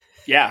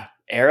Yeah.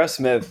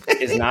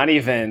 Aerosmith is not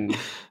even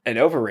an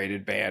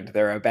overrated band.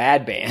 They're a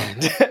bad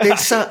band. They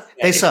suck.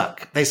 They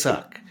suck. They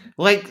suck.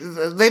 Like,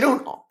 they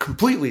don't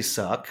completely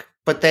suck,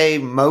 but they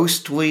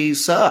mostly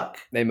suck.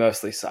 They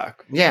mostly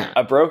suck. Yeah.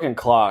 A broken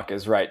clock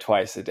is right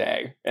twice a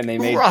day. And they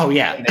made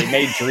they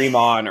made Dream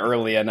On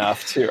early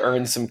enough to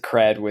earn some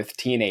cred with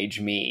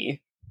Teenage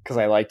Me. Because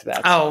I liked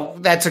that song. Oh,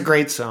 that's a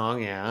great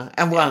song, yeah.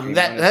 And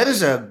that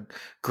is a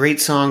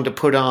great song to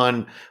put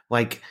on,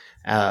 like,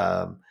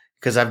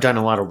 because I've done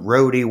a lot of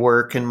roadie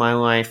work in my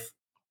life.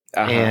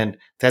 And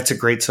that's a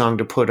great song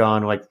to put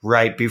on, like,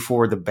 right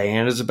before the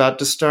band is about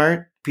to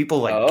start.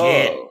 People,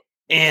 get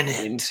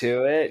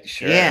into it.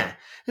 Sure. Yeah.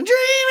 Dream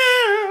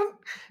on,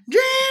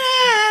 dream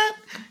on.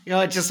 You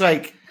know, it's just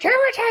like, can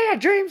we tell your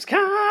dreams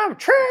come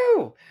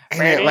true?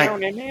 And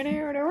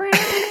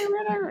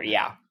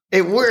yeah.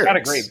 It works. It's got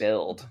a great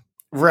build.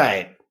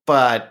 Right.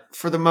 But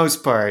for the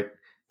most part,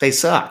 they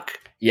suck.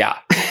 Yeah.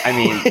 I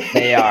mean,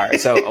 they are.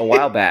 So a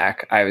while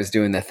back, I was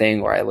doing the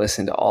thing where I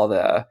listened to all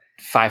the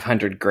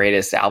 500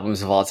 greatest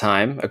albums of all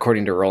time,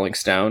 according to Rolling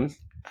Stone.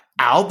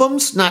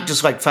 Albums? Not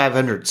just like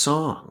 500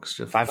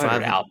 songs.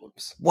 500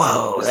 albums.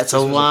 Whoa, that's a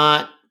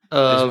lot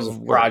of this was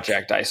a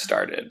project I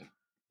started.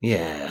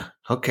 Yeah.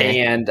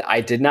 Okay. And I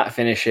did not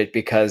finish it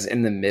because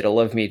in the middle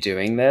of me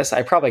doing this,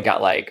 I probably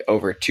got like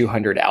over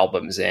 200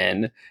 albums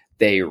in.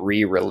 They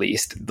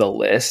re-released the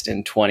list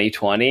in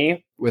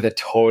 2020 with a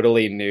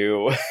totally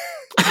new.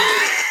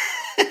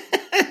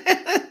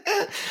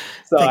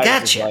 So they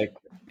got you. Like,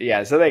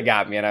 yeah, so they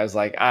got me, and I was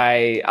like,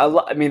 I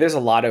mean, there's a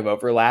lot of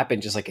overlap in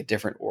just like a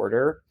different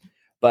order,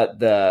 but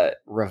the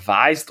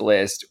revised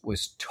list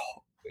was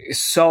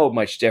so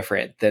much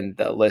different than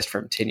the list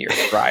from 10 years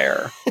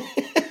prior,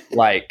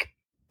 like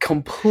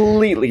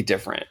completely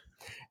different.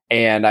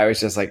 And I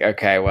was just like,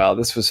 okay, well,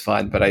 this was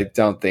fun, but I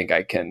don't think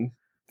I can.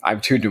 I'm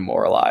too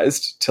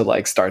demoralized to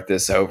like start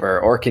this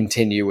over or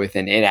continue with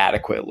an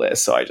inadequate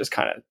list. So I just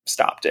kind of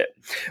stopped it.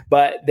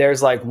 But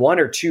there's like 1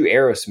 or 2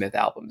 Aerosmith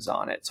albums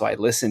on it. So I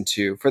listened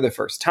to, for the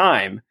first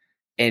time,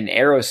 an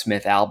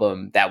Aerosmith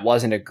album that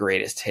wasn't a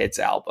greatest hits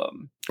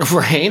album.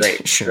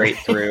 Right. Straight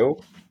through.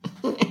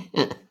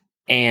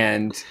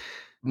 And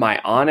my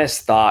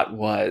honest thought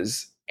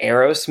was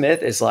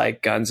Aerosmith is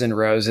like Guns N'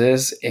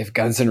 Roses if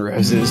Guns N'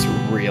 Roses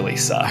really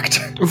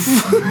sucked.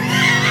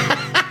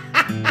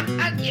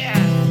 Yeah.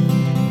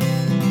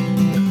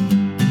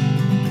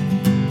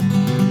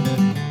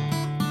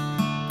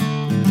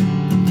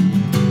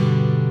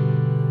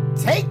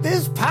 Take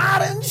this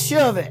pot and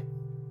shove it.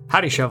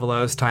 Howdy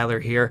Shovelos, Tyler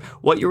here.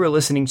 What you were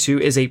listening to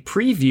is a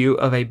preview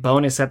of a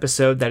bonus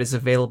episode that is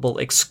available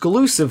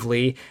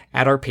exclusively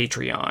at our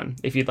Patreon.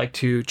 If you'd like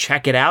to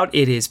check it out,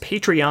 it is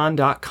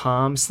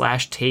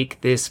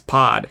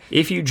patreon.com/takethispod.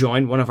 If you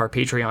join one of our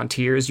Patreon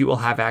tiers, you will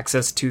have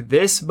access to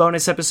this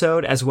bonus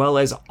episode as well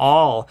as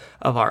all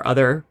of our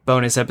other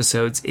bonus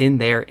episodes in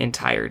their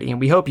entirety. And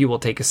we hope you will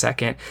take a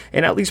second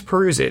and at least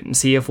peruse it and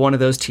see if one of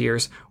those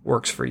tiers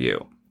works for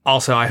you.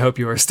 Also, I hope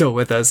you are still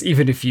with us,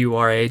 even if you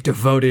are a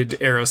devoted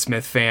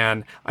Aerosmith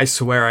fan. I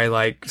swear I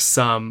like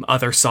some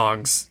other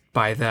songs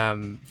by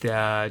them.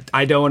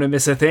 I Don't Want to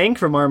Miss a Thing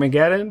from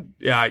Armageddon.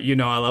 Yeah, you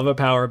know I love a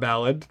power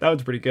ballad. That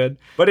was pretty good.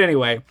 But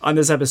anyway, on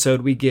this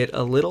episode, we get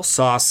a little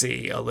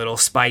saucy, a little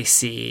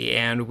spicy,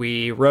 and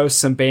we roast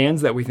some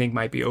bands that we think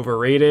might be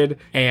overrated.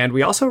 And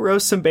we also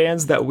roast some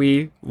bands that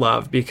we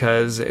love,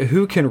 because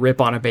who can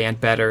rip on a band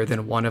better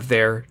than one of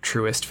their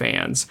truest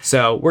fans?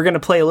 So we're going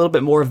to play a little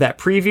bit more of that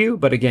preview.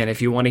 But again,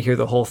 if you want to hear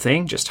the whole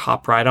thing, just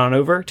hop right on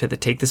over to the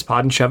Take This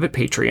Pod and Shove It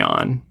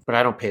Patreon. But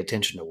I don't pay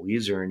attention to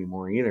Weezer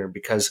anymore either,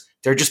 because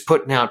they're just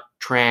putting out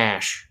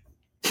trash.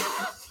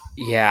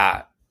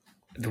 Yeah.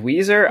 The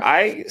Weezer,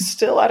 I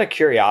still out of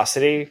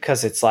curiosity,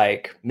 because it's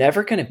like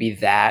never going to be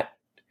that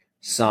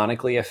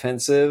sonically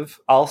offensive.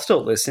 I'll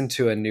still listen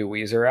to a new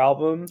Weezer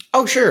album.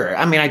 Oh, sure.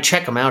 I mean, I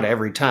check them out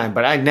every time,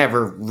 but I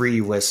never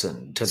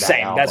re-listen to that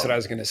Same. album. That's what I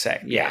was going to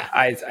say. Yeah.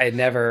 I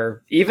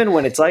never, even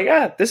when it's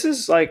like, this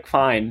is like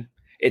fine.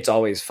 It's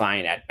always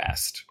fine at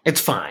best.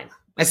 It's fine.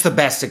 It's the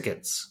best it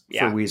gets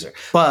for Weezer.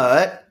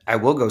 But I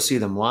will go see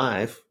them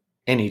live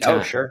anytime.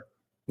 Oh, sure.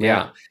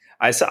 Yeah.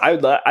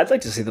 I'd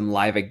like to see them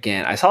live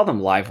again. I saw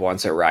them live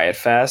once at Riot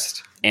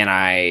Fest, and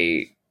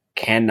I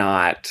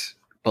cannot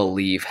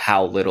believe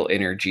how little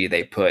energy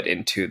they put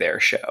into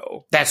their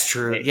show. That's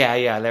true.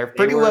 They're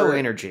pretty low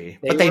energy,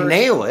 but they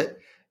nail it.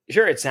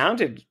 Sure, it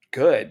sounded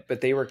good,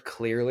 but they were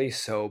clearly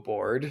so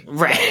bored.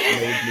 Right.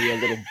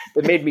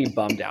 It made me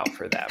bummed out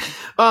for them.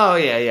 Oh,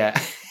 yeah.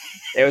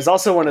 It was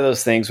also one of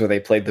those things where they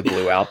played the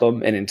Blue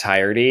album in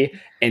entirety,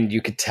 and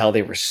you could tell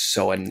they were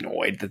so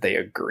annoyed that they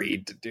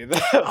agreed to do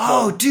that.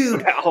 Oh,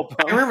 dude. Album.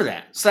 I remember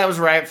that. So that was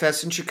Riot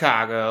Fest in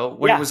Chicago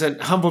when it was at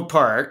Humboldt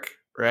Park,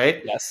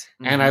 right? Yes.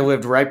 Mm-hmm. And I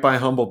lived right by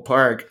Humboldt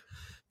Park.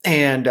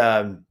 And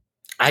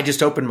I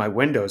just opened my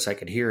window so I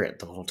could hear it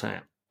the whole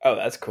time. Oh,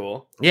 that's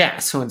cool. Yeah.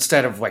 So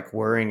instead of like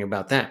worrying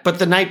about that. But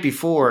the night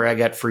before, I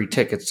got free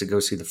tickets to go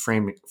see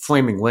the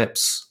Flaming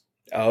Lips.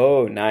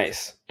 Oh,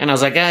 nice. And I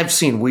was like, I've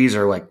seen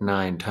Weezer like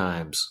 9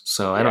 times,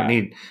 so I don't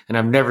need, and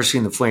I've never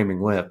seen the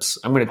Flaming Lips.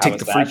 I'm going to take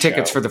the free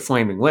tickets for the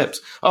Flaming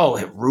Lips. Oh,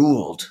 it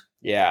ruled.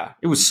 Yeah.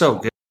 It was so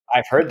good.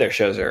 I've heard their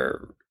shows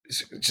are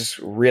just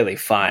really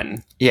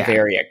fun. Yeah.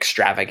 Very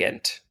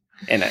extravagant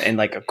in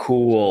like a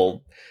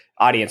cool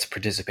audience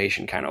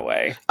participation kind of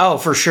way. Oh,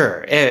 for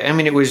sure. I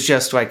mean, it was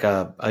just like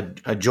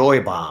a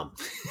joy bomb,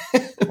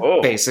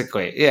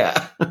 basically.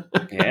 Yeah.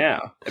 Yeah.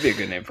 That'd be a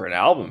good name for an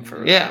album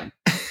for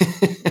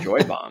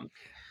Joy Bomb.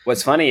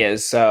 What's funny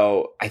is,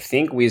 so I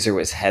think Weezer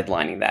was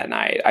headlining that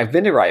night. I've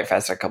been to Riot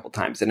Fest a couple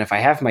times, and if I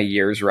have my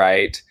years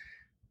right,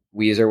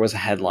 Weezer was a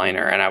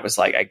headliner, and I was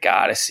like, I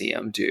gotta see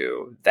him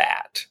do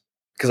that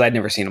because I'd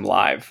never seen him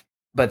live.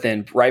 But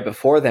then right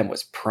before them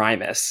was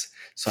Primus,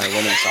 so I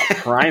went and saw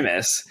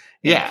Primus.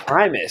 Yeah,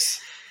 Primus.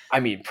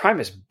 I mean,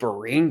 Primus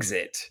brings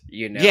it.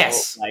 You know,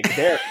 yes, like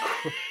they're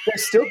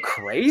still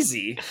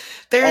crazy.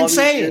 They're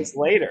insane. Years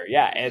later,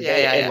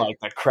 and like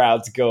the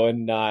crowd's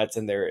going nuts,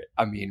 and they're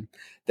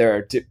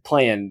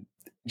playing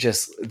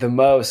just the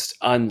most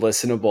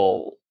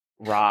unlistenable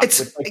rock.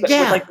 It's like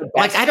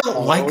I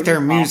don't like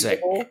their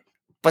music,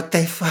 but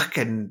they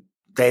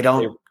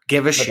don't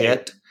give a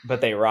shit. But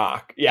they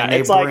rock. Yeah,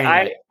 it's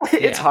like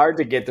it's hard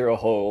to get through a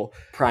whole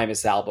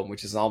Primus album,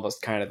 which is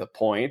almost kind of the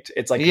point.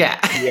 It's like be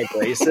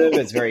aggressive.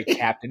 It's very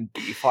Captain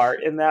Beefheart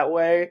in that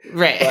way,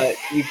 right? But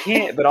you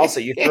can't. But also,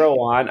 you throw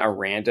on a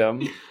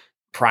random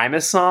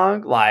Primus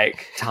song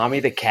like Tommy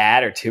the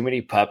Cat or Too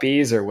Many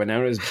Puppies or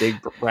Winona's Big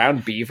Brown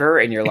Beaver,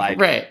 and you're like,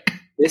 right,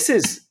 this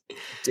is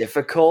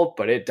difficult,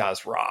 but it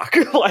does rock.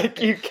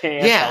 Like you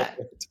can't help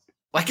it.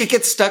 Like it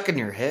gets stuck in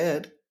your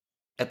head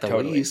at the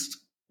least.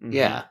 Mm-hmm.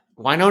 Yeah.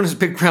 Winona's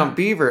Big Brown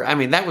Beaver. I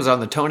mean, that was on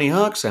the Tony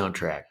Hawk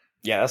soundtrack.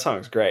 Yeah, that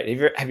song's great.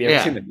 Have you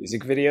ever seen the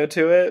music video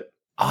to it?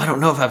 Oh, I don't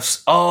know if I've.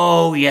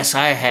 Oh, yes,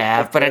 I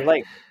have. But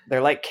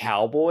they're like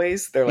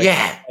cowboys. They're like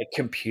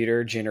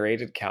computer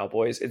generated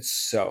cowboys. It's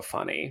so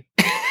funny.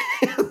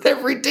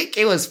 They're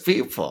ridiculous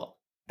people.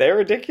 They're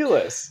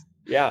ridiculous.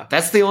 Yeah,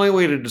 that's the only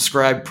way to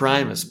describe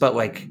Primus. But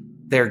like,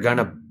 they're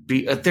gonna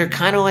be. They're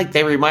kind of like,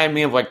 they remind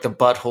me of like the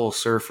Butthole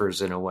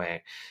Surfers in a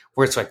way,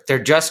 where it's like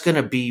they're just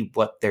gonna be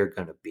what they're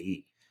gonna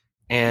be.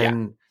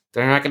 And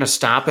they're not going to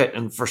stop it.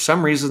 And for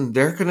some reason,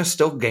 they're going to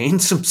still gain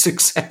some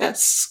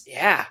success.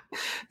 Yeah.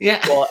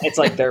 Yeah. Well,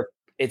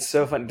 it's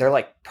so fun. They're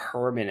like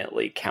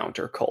permanently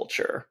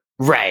counterculture.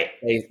 Right.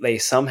 They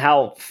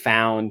somehow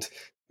found,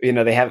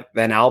 they have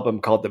an album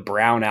called the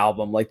Brown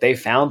Album. Like they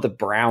found the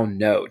brown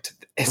note.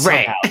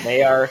 Somehow.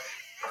 They are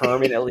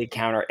permanently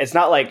counter. It's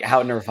not like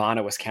how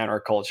Nirvana was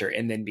counterculture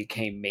and then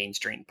became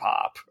mainstream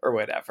pop or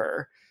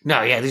whatever.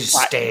 No, yeah, they just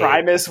stay.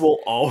 Primus will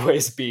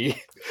always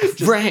be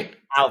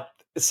out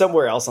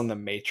somewhere else on the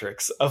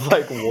matrix of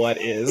like what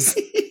is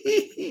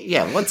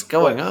what's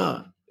going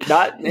on,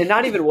 not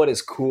even what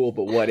is cool,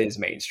 but what is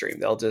mainstream.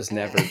 They'll just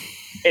never,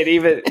 and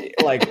even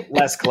like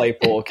Les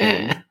Claypool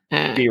can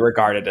be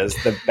regarded as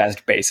the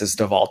best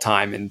bassist of all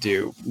time and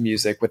do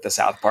music with the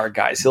South Park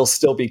guys. He'll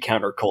still be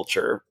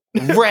counterculture,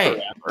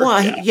 right? Well,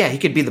 he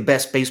could be the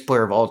best bass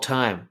player of all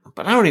time,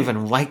 but I don't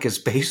even like his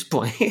bass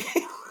playing.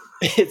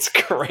 It's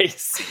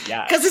crazy,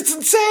 yeah, because it's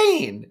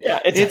insane.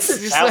 Yeah, it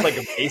doesn't sound like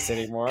a bass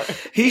anymore.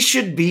 He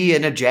should be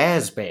in a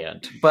jazz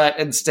band, but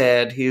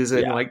instead he's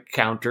in like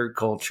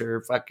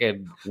counterculture,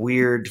 fucking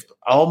weird,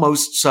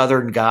 almost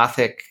Southern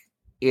Gothic,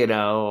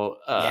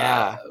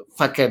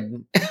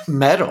 fucking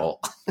metal.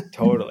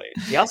 Totally.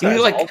 He also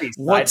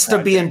wants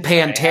to be in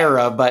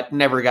Pantera, but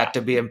never got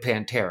to be in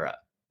Pantera.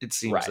 It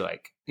seems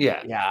like,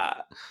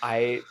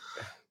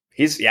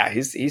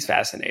 He's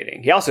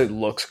fascinating. He also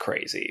looks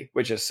crazy,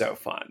 which is so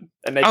fun.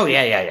 And and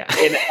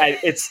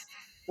it's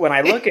when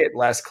I look at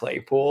Les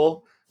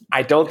Claypool,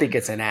 I don't think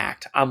it's an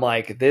act. I'm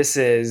like, this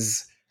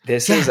is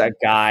a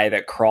guy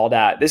that crawled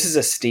out. This is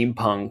a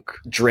steampunk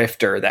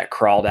drifter that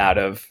crawled out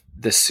of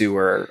the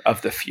sewer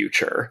of the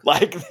future,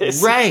 like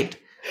this, right?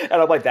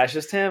 And I'm like, that's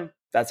just him.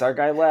 That's our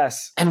guy,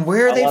 Les. And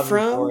where are they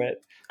from?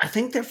 I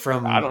think they're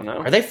from. I don't know.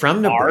 Are they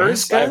from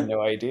Nebraska? I have no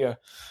idea.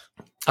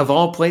 Of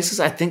all places,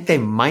 I think they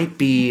might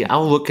be.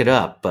 I'll look it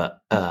up, but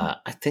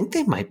I think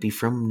they might be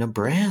from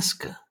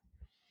Nebraska.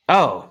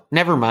 Oh,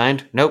 never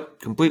mind.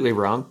 Nope, completely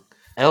wrong.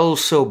 El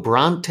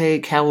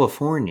Sobrante,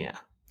 California.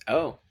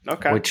 Oh,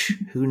 okay. Which,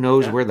 who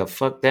knows where the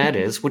fuck that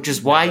is? Which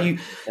is why you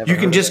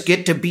can just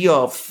get to be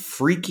a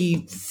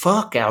freaky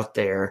fuck out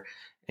there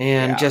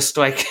and just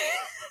like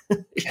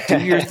do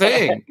your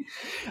thing.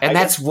 And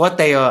that's what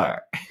they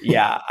are.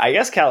 Yeah, I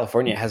guess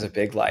California has a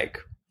big like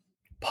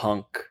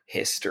punk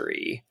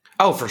history.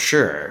 Oh, for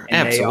sure.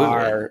 And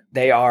absolutely.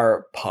 They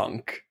are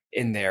punk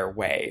in their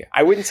way.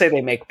 I wouldn't say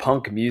they make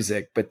punk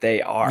music, but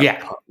they are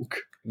punk.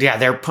 Yeah,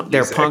 they're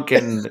punk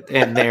in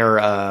their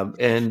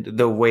in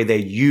the way they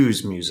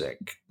use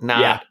music,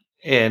 not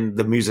in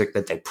the music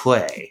that they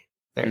play.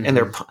 And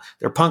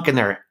they're punk in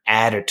their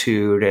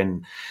attitude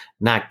and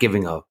not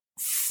giving a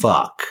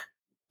fuck.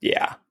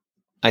 Yeah,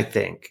 I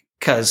think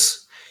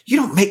because you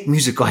don't make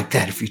music like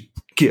that if you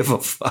give a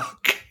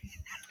fuck.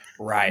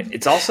 Right.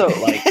 It's also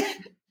like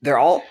they're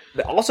all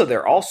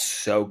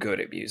so good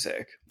at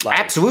music. Like,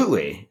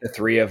 absolutely. The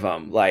three of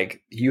them,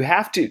 like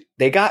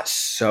they got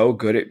so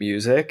good at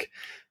music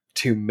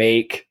to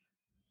make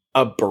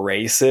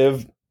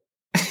abrasive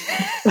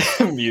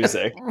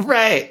music.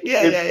 Right.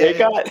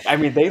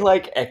 They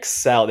like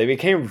excel. They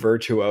became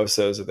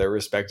virtuosos of their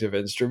respective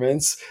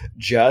instruments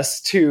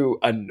just to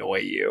annoy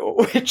you,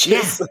 which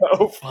is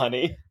so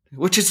funny.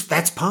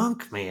 That's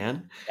punk,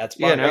 man. That's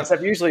punk.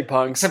 Except usually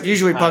punk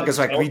is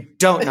like, we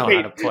don't know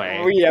how to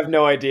play. We have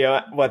no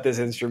idea what this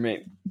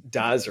instrument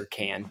does or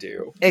can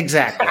do.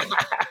 Exactly.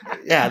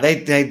 Yeah,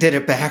 they did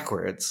it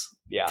backwards.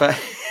 Yeah.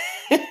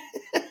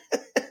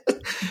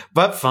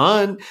 But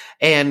fun.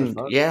 And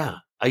yeah,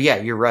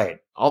 you're right.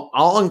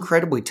 All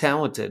incredibly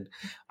talented.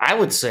 I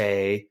would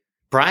say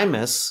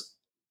Primus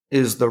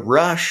is the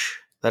Rush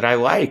that I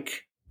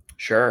like.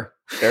 Sure.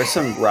 There's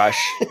some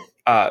Rush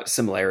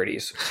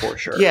similarities for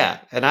sure. Yeah,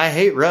 and I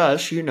hate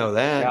Rush. You know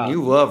that. Yeah.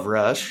 You love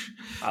Rush.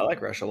 I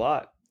like Rush a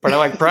lot. But I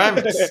like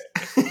Primus.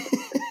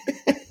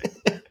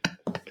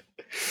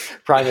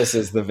 Primus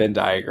is the Venn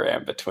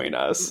diagram between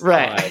us.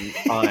 Right.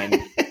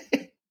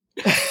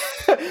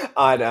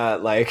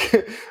 On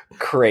like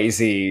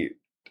crazy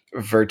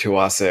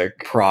virtuosic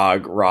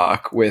prog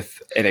rock with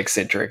an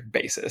eccentric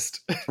bassist.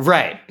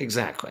 Right,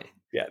 exactly.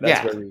 Yeah,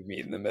 that's where we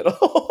meet in the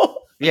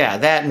middle. Yeah,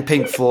 that and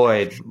Pink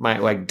Floyd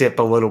might like dip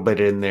a little bit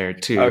in there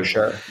too. Oh,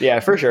 sure. Yeah,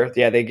 for sure.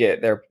 Yeah,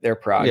 they're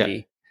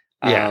proggy.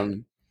 Yeah.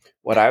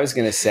 What I was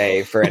gonna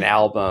say for an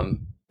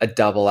album, a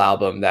double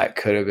album that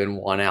could have been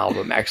one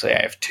album. Actually,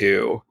 I have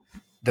two.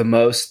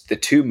 The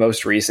two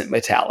most recent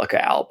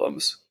Metallica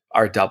albums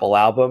are double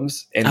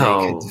albums, and they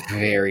could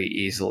very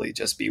easily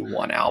just be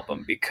one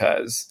album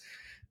because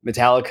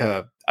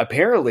Metallica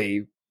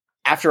apparently,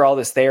 after all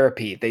this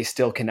therapy, they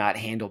still cannot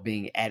handle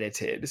being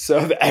edited,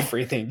 so that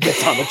everything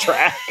gets on the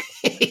track.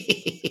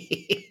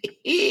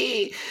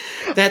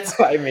 That's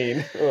what I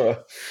mean. Ugh.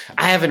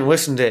 I haven't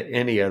listened to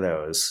any of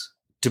those,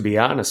 to be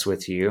honest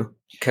with you,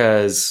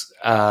 because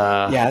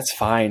it's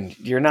fine.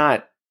 You're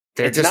not.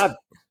 It's not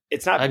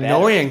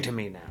annoying better to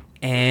me now.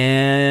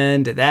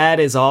 And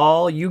that is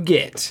all you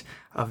get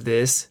of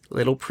this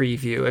little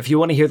preview. If you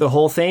want to hear the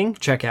whole thing,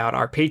 check out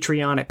our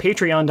Patreon at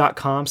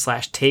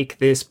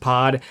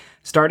patreon.com/takethispod.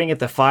 Starting at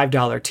the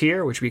 $5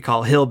 tier, which we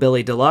call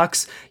Hillbilly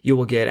Deluxe, you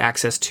will get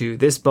access to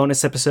this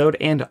bonus episode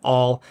and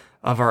all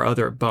of our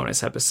other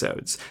bonus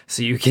episodes.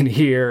 So you can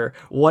hear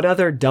what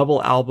other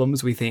double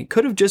albums we think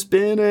could have just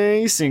been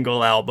a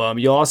single album.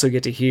 You'll also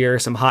get to hear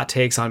some hot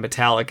takes on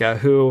Metallica,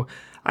 who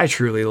I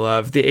truly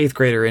love. The 8th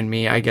grader in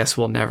me, I guess,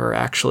 will never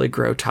actually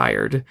grow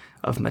tired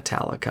of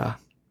Metallica.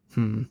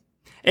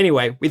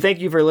 Anyway, we thank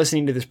you for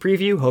listening to this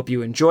preview. Hope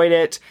you enjoyed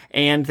it.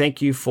 And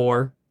thank you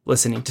for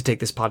listening to Take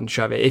This Pod and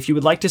Shove It. If you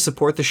would like to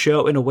support the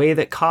show in a way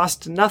that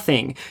costs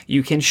nothing,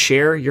 you can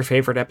share your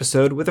favorite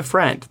episode with a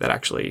friend. That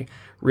actually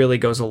really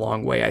goes a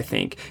long way, I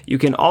think. You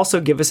can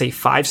also give us a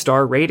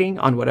 5-star rating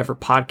on whatever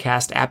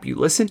podcast app you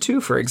listen to,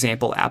 for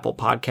example, Apple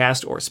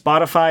Podcast or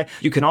Spotify.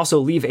 You can also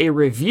leave a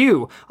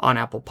review on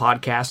Apple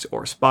Podcast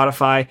or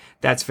Spotify.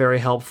 That's very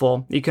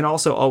helpful. You can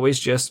also always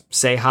just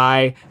say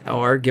hi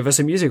or give us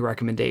a music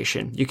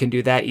recommendation. You can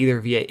do that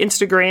either via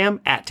Instagram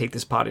at Take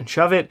This Pod and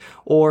Shove It,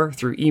 or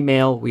through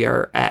email. We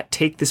are at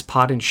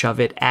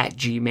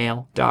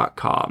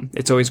takethispodandshove.it@gmail.com.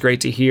 It's always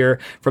great to hear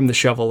from the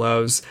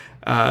Shovelos.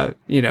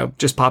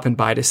 Just popping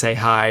by to say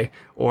hi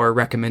or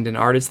recommend an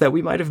artist that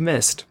we might have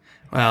missed.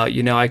 Well,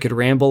 I could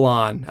ramble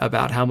on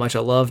about how much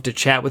I love to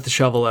chat with the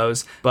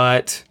Shovelos,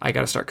 but I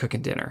got to start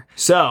cooking dinner.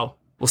 So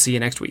we'll see you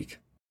next week.